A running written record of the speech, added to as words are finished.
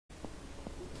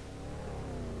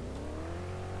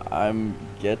I'm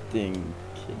getting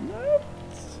kidnapped?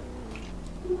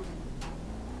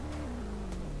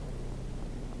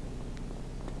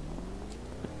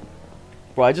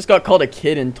 Bro, I just got called a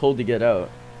kid and told to get out.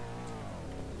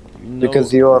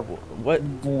 Because you're what?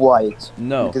 white.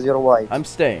 No. Because you're white. I'm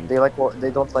staying. They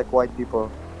don't like white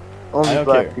people. Only don't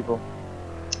black care. people.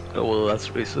 Oh well, that's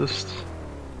racist.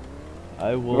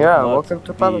 I will Yeah, not welcome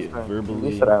to be Palestine. verbally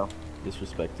Israel.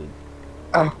 disrespected.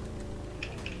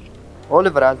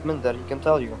 Oliver has been there, he can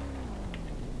tell you.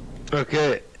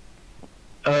 Okay.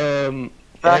 Every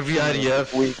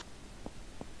IDF. We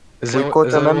Is caught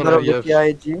is a everyone member of the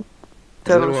IDF? PIG.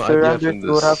 Terrorist surrendered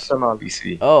to Raf Samal.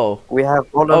 IPC? Oh. We have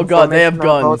all Oh god, they have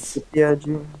information about guns. the PIG.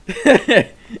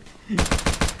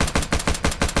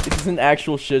 This is an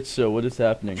actual shit show. What is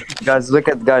happening? Guys, look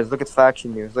at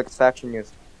faction news. Look at faction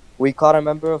news. We caught a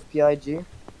member of PIG.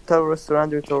 Terrorist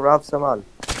surrendered to Raf Samal.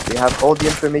 We have all the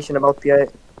information about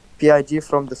PIG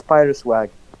from the Spire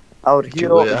swag. Our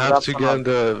hero is I have Raf to Samal. get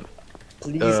the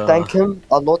Please thank him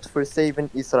a lot for saving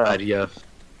Israel. IDF.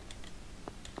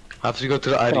 I have to go to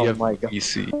the Oh IDF my God.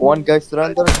 PC. One guy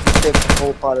surrendered to save the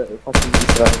whole part of fucking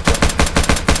Israel.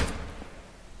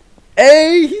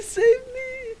 Hey, he saved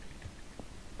me!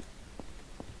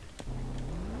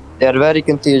 They are very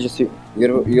contagious.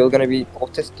 You're gonna be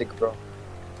autistic, bro.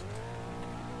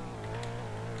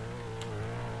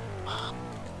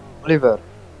 Oliver.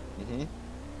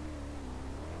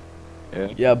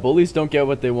 Yeah, bullies don't get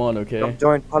what they want, okay? Come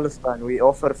join Palestine. We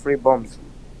offer free bombs.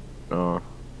 Oh.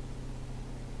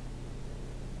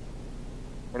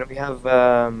 And we have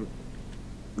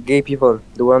gay people.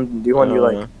 The one you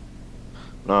like.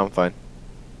 No, I'm fine.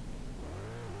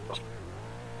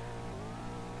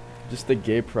 Just the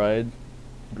gay pride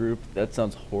group? That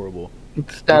sounds horrible.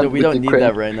 Stand We with don't the need cringe.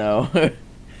 that right now.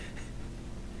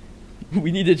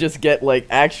 We need to just get like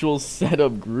actual set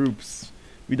up groups.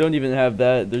 We don't even have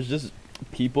that. There's just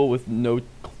people with no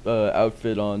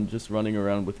outfit on just running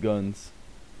around with guns.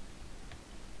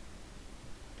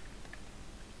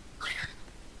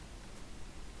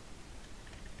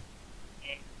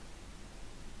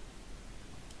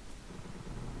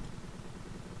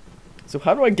 So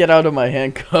how do I get out of my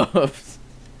handcuffs?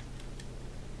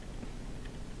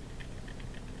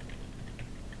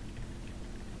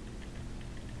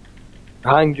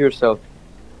 Hang yourself.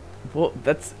 Well,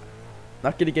 that's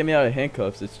not gonna get me out of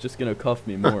handcuffs. It's just gonna cuff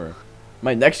me more.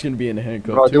 My neck's gonna be in a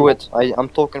handcuff Bro, too. do it. I'm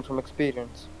talking from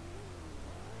experience.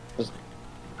 Just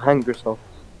hang yourself.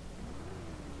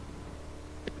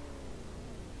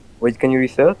 Wait, can you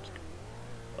reset?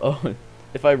 Oh,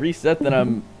 if I reset,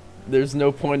 then there's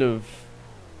no point of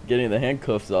getting the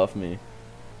handcuffs off me.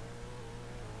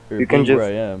 Or You can being where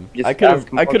just- I am. just I could ask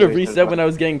have moderators, reset when man. I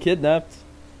was getting kidnapped.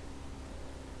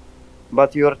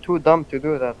 But you're too dumb to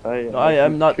do that. No, I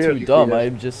am not too clearly dumb. see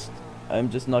this. I'm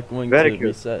just not going Very to good.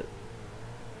 reset.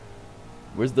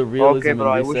 Where's the realism Okay, bro,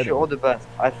 in I resetting? wish you all the best.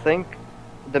 I think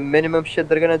the minimum shit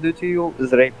they're gonna do to you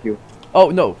is rape you. Oh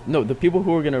no, the people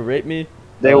who are gonna rape me.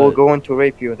 They will go in to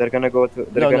rape you. They're gonna go to.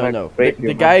 They're No, gonna no. rape The you.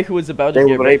 man. guy who was about They to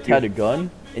will get rape raped you. had a gun,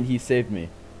 and he saved me.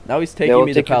 Now he's They taking will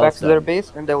me to take you back to their Palestine.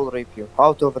 base and they will rape you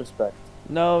out of respect.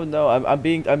 No, I'm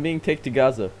being taken to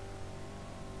Gaza.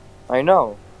 I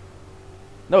know.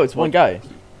 No, it's one guy.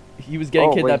 He was getting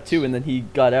Oh, kidnapped wait. too, and then he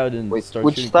got out and Wait, started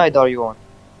which shooting side people. are you on?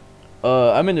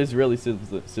 I'm an Israeli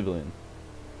civilian.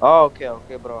 Oh, okay,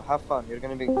 bro. Have fun. You're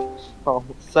gonna be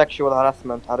sexual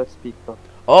harassment. How to speak, bro.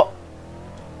 Oh,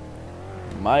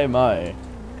 my.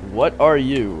 What are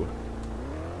you?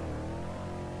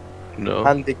 No.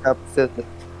 Handicapped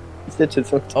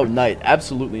citizen. Oh, knight.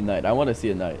 Absolutely knight. I want to see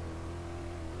a knight.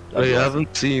 Oh, you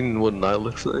haven't seen what night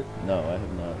looks like? No, I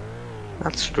have not.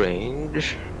 That's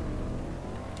strange.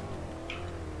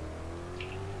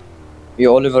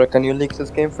 Yo, Oliver, can you leak this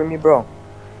game for me, bro?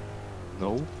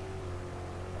 No.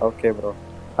 Okay, bro.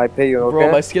 I pay you, okay?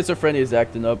 Bro, my schizophrenia is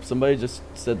acting up. Somebody just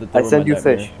said that they I were send my you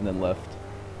nightmare fish. and then left.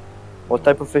 What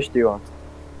type of fish do you want?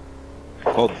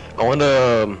 Cold. I want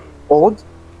to. Old?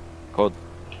 Cold.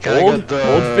 Can I Old? get the.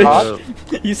 Old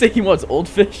fish? You say he wants old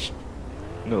fish?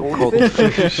 No, Old cold fish?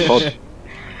 fish.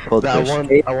 Cold I fish.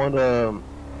 want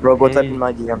Bro, go type Hey, in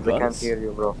my DMs. I can't guns? hear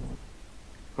you, bro.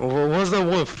 What's that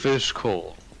one fish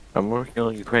called? I'm working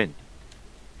on Ukraine.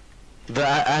 The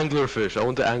anglerfish. I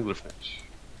want the anglerfish.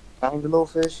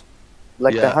 Anglofish?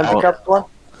 Like Yeah, the handicapped one?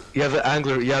 Yeah, the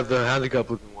angler. Yeah, the handicap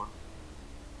looking one.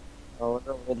 Oh,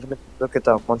 no, wait, let me look it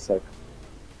up. 1 sec.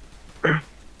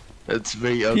 It's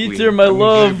very ugly. Peter, my I mean,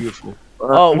 love. Very beautiful.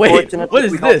 Oh, wait, Unfortunately, what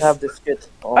is we this? Don't have this kit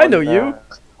I know on, you.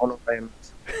 On payment.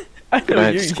 I Can know I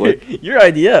have you. squid? You're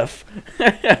IDF.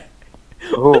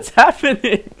 Who? What's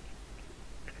happening?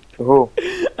 Who?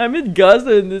 I'm in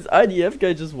Gaza and this IDF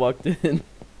guy just walked in.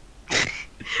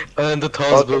 And the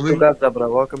tallest Welcome to building. Gaza,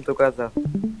 bro. Welcome to Gaza.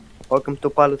 Welcome to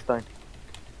Palestine.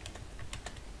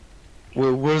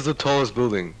 Where's the tallest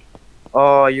building?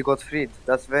 Oh, you got freed.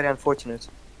 That's very unfortunate.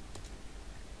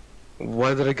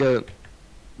 Why did I get?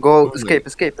 Go, Wait. escape,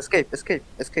 escape, escape, escape,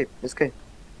 escape, escape.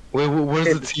 Wait, where's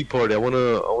Okay. the tea party? I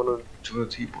wanna join the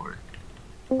tea party.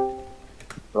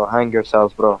 Bro, hang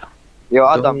yourselves, bro. Yo,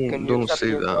 Adam, Don't- can you don't accept say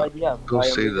me into that. IDF? Don't I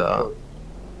am say really that. sorry.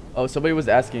 Oh, somebody was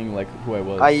asking like who I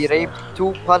was. I raped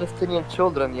 2 Palestinian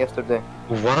children yesterday.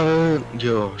 What?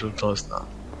 Yo, don't tell us that.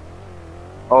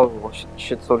 Oh,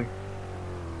 shit, sorry.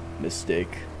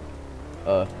 Mistake.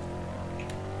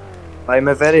 I'm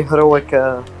a very heroic,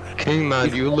 King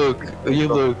man, you look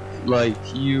like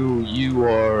you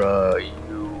are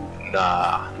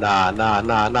nah.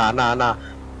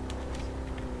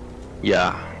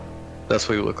 Yeah, that's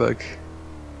what you look like.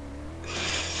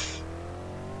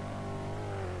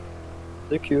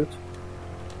 You're cute.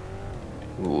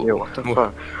 Ooh, Yo, what the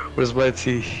fuck? Where's my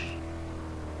tea?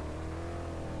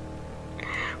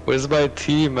 Where's my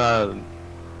tea, man?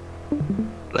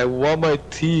 I want my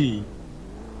tea.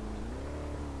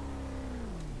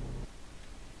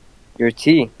 Your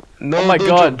tea. No, Oh my don't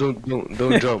God. jump,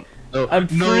 don't jump. No, I'm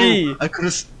free. No, I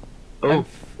could've. I'm Oh,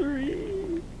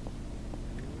 free.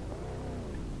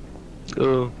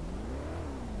 oh.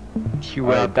 You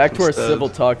Alright, rap back to our instead. civil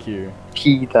talk here.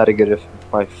 Tea target,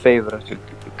 my favorite.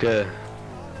 Okay.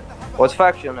 What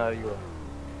faction are you?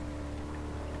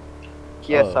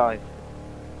 KSI.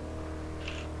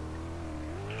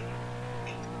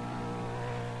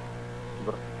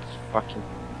 Bro, it's fucking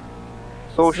This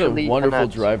is socially a wonderful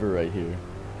inept. driver right here.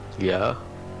 Yeah.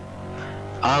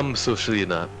 I'm socially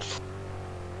inept.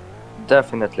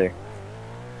 Definitely.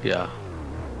 Yeah.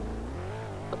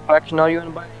 What faction are you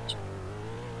in by?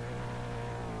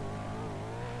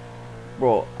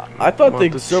 Bro, I thought Want the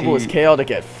to server was see- chaotic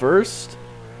at first.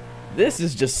 This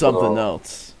is just something Oh.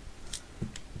 else.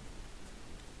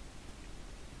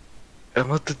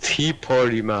 I'm at the tea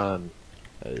party, man.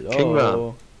 Hello.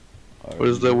 Kingman. Are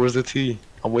Where's you- the tea?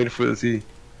 I'm waiting for the tea.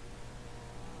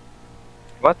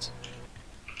 What?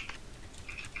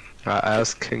 I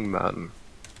asked Kingman,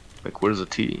 like, where's the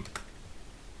tea?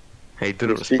 Hey, he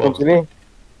didn't Speaking respond.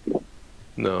 to me?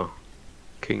 No.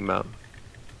 Kingman.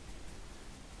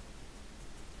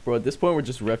 Bro, at this point we're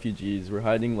just refugees. We're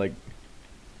hiding like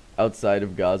outside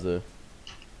of Gaza.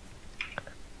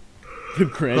 The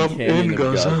Grand I'm Canyon in of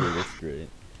Gaza. Gaza looks great.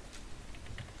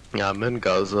 Yeah, I'm in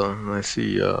Gaza and I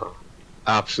see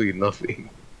absolutely nothing.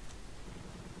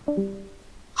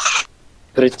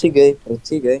 Pretty gay,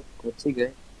 pretty gay, pretty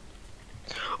gay.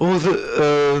 Oh,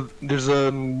 there's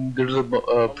a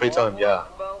pray time, yeah.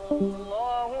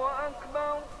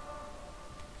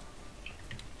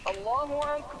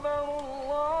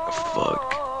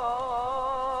 Fuck.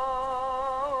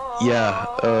 Yeah,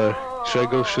 should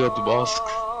I go shoot up the mosque?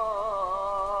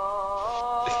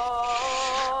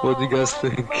 What do you guys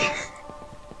think?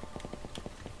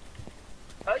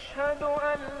 أشهد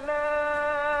أن لا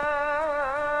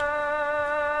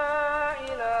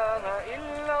إله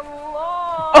إلا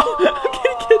الله. Oh, I'm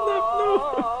getting kidnapped.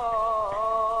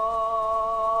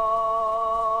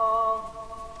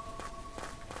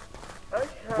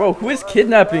 No. Bro, who is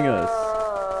kidnapping us?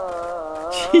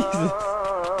 Jesus.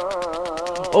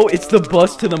 Oh, it's the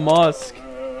bus to the mosque.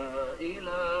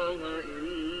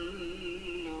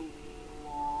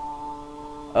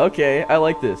 Okay, I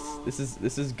like this. This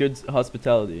is good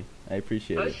hospitality. I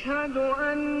appreciate it. أشهد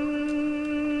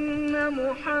أن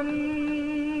محمدا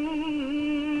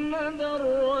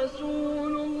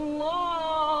رسول الله.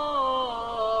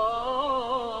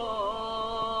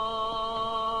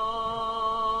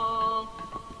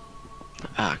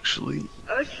 Actually,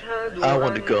 أشهد I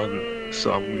want a gun,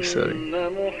 so I'm resetting.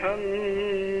 أن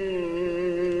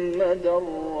محمدا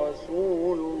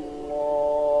رسول الله.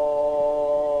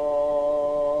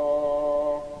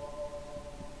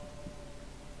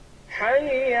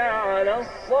 حي على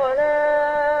الصلاة.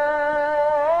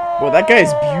 Bro, that guy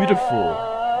is beautiful.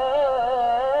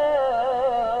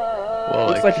 Well,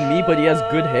 Looks like me, but he has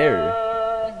good hair.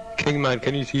 Kingman,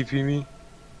 can you TP me?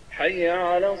 حي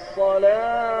على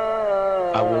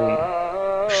الصلاة. I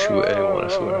won't shoot anyone, I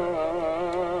swear.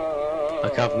 I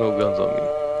have no guns on me.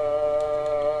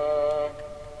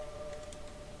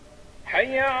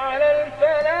 حي على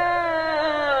الفلاح.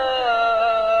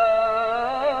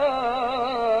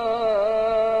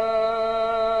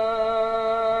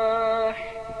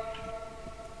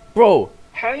 Bro,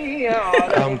 حي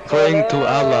على I'm praying to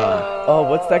Allah. oh,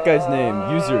 what's that guy's name?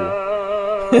 User.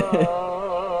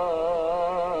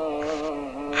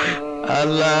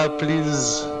 Allah,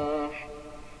 please.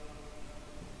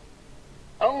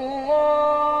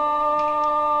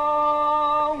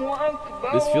 Allahu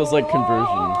Akbar. This feels like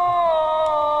conversion.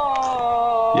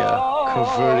 Yeah,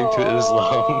 converting to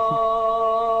Islam.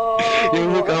 Yo,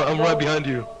 look, I'm right behind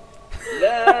you.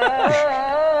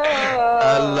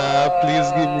 Allah, please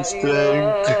give me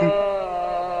strength.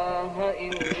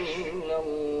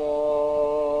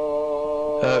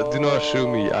 Do not shoot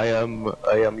me. I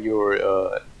am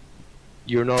your.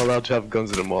 You're not allowed to have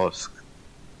guns in the mosque.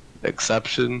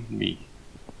 Exception, me.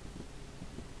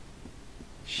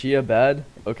 Shia bad?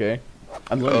 Okay.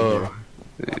 I'm learning here.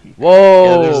 Yeah,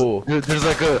 Whoa! there's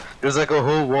like a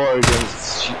whole war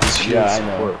against Shia Yeah, I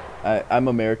support. know. I'm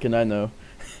American, I know.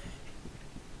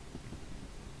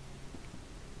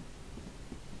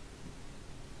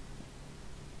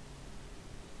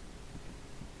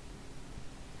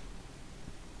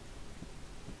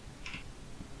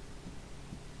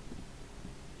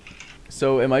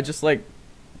 So, am I just like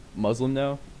Muslim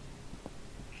now?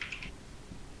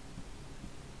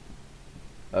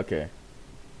 Okay.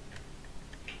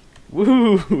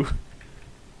 Woo!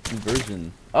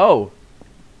 Conversion. Oh!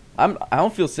 I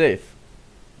don't feel safe.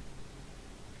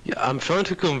 Yeah, I'm trying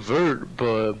to convert,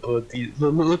 but look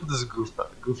at this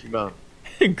goofy man.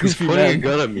 He's Goofy pointing a man.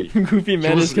 gun at me. Goofy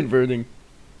man was- is converting.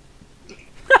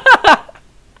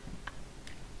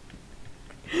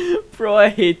 Bro, I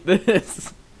hate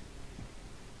this.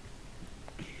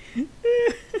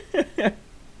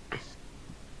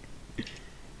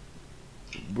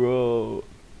 Bro.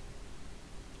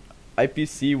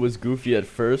 IPC was goofy at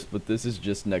first, but this is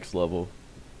just next level.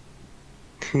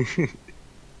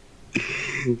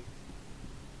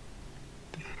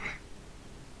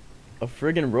 A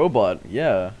friggin' robot,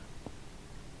 yeah.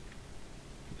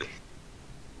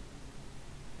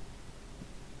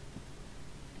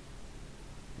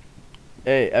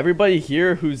 Hey, everybody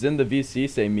here who's in the VC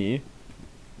say me.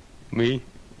 Me?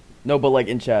 No, but like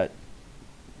in chat.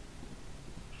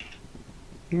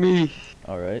 Me?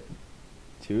 Alright.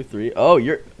 2, 3. Oh,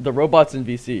 you're the robot's in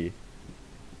VC.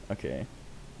 Okay.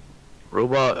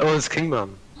 Robot? Oh, it's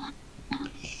Kingman.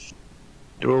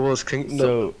 The robot's King.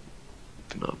 So,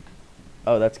 No.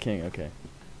 oh, that's King, okay.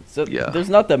 So, Yeah. there's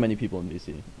not that many people in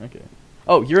VC. Okay.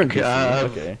 Oh, you're in Okay, VC.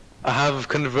 Okay. I have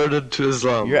converted to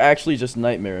Islam. You're actually just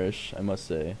nightmarish, I must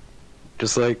say.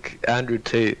 Just like Andrew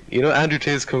Tate. You know, Andrew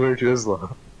Tate's converted to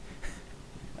Islam.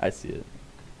 I see it.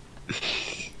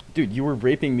 Dude, you were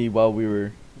raping me while we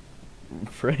were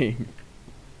praying.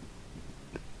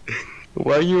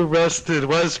 Why are you arrested?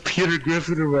 Why is Peter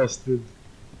Griffin arrested?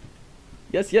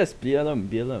 Yes, yes, BLM,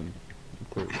 BLM. Of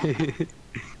course.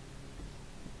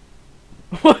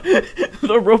 What?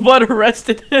 The robot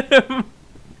arrested him.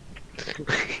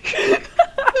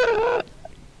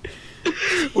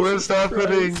 What's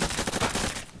happening?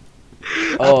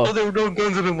 Oh. I thought there were no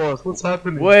guns in the mosque. What's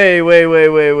happening? Wait.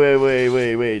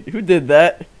 Who did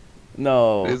that?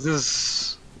 No. Is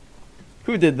this?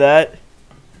 Who did that?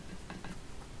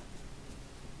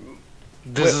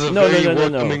 This Wait, is a no, very no, no,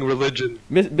 no. welcoming religion.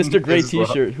 Mr. Gray Islam.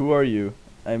 T-shirt. Who are you?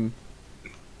 I'm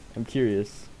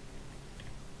curious.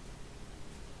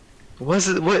 What's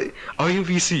it? What? Are you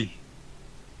VC?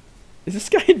 Is this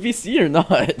guy in VC or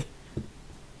not?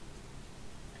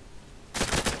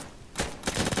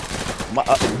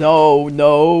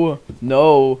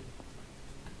 No.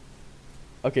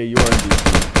 Okay, you are in VC.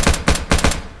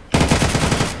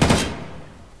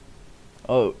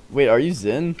 Oh, wait, are you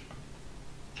Zen?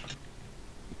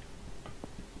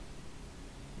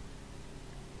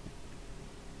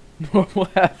 What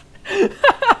happened?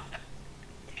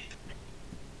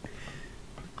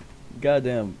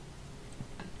 Goddamn.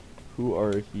 Who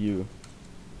are you?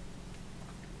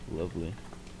 Lovely.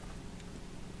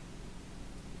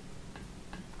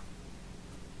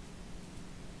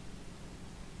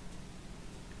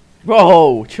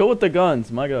 Bro, chill with the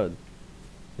guns, my god.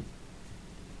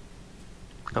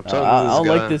 I'm talking I to this don't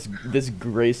guy. like this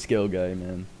grayscale guy,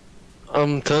 man.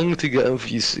 I'm telling you to get in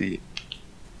VC.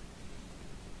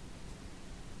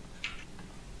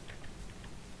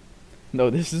 No,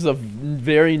 this is a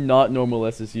very not normal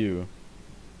SSU.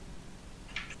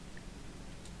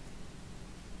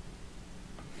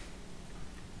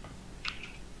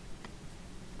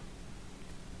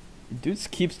 Dude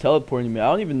keeps teleporting me. I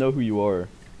don't even know who you are.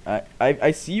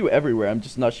 I see you everywhere. I'm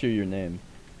just not sure your name.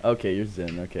 Okay, you're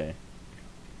Zen. Okay.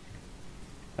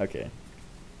 Okay.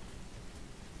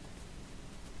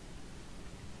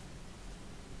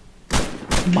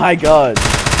 My god.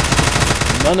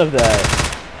 None of that.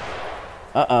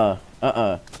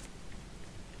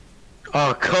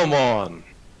 Oh, come on.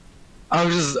 I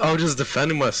was just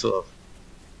defending myself.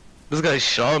 This guy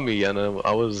shot me, and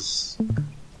I was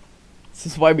This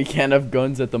is why we can't have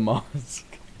guns at the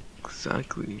mosque.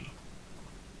 exactly.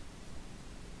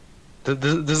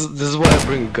 This is why I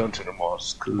bring a gun to the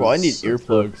mosque. 'Cause Bro, I need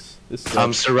earplugs. This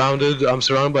I'm sucks. surrounded. I'm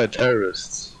surrounded by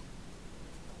terrorists.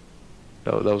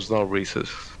 No, that was not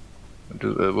racist.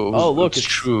 Oh look, it's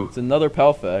true. It's another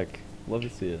Palfac. Love to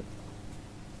see it.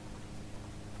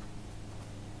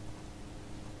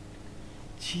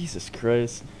 Jesus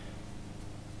Christ.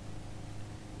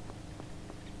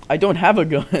 I don't have a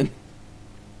gun.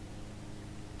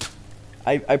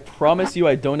 I promise you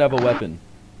I don't have a weapon.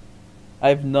 I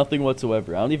have nothing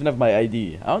whatsoever. I don't even have my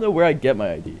ID. I don't know where I get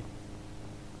my ID.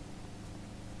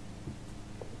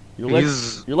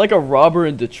 You're like a robber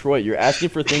in Detroit. You're asking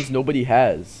for things nobody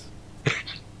has.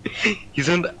 He's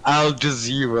an Al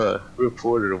Jazeera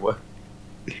reporter. What?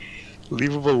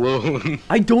 Leave him alone.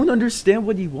 I don't understand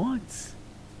what he wants.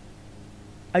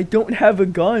 I don't have a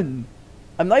gun.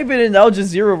 I'm not even an Al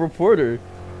Jazeera reporter.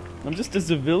 I'm just a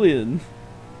civilian.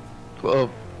 Well,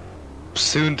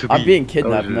 soon to be. I'm being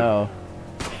kidnapped now.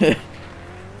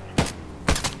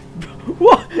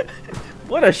 What?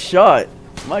 What a shot!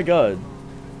 My God,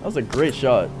 that was a great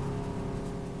shot.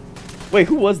 Wait,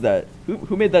 who was that?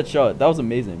 Who made that shot? That was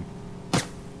amazing.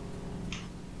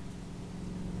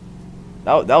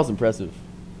 That was impressive.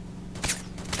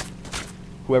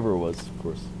 Whoever it was, of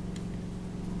course.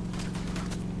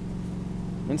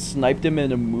 And sniped him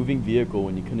in a moving vehicle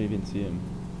when you couldn't even see him.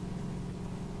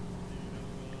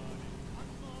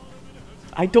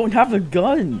 I don't have a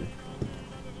gun.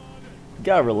 You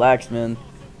gotta relax, man.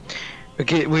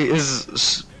 Okay, wait.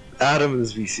 Is Adam in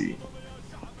this VC?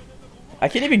 I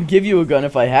can't even give you a gun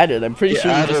if I had it. I'm pretty sure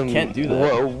you just can't do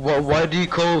that. Why do you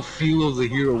call Fuel the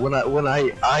hero when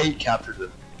I captured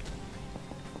him?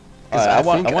 I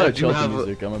want to do chill the have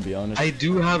music. I'm gonna be honest. I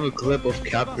do have a clip of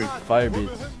capturing. Fire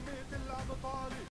beats.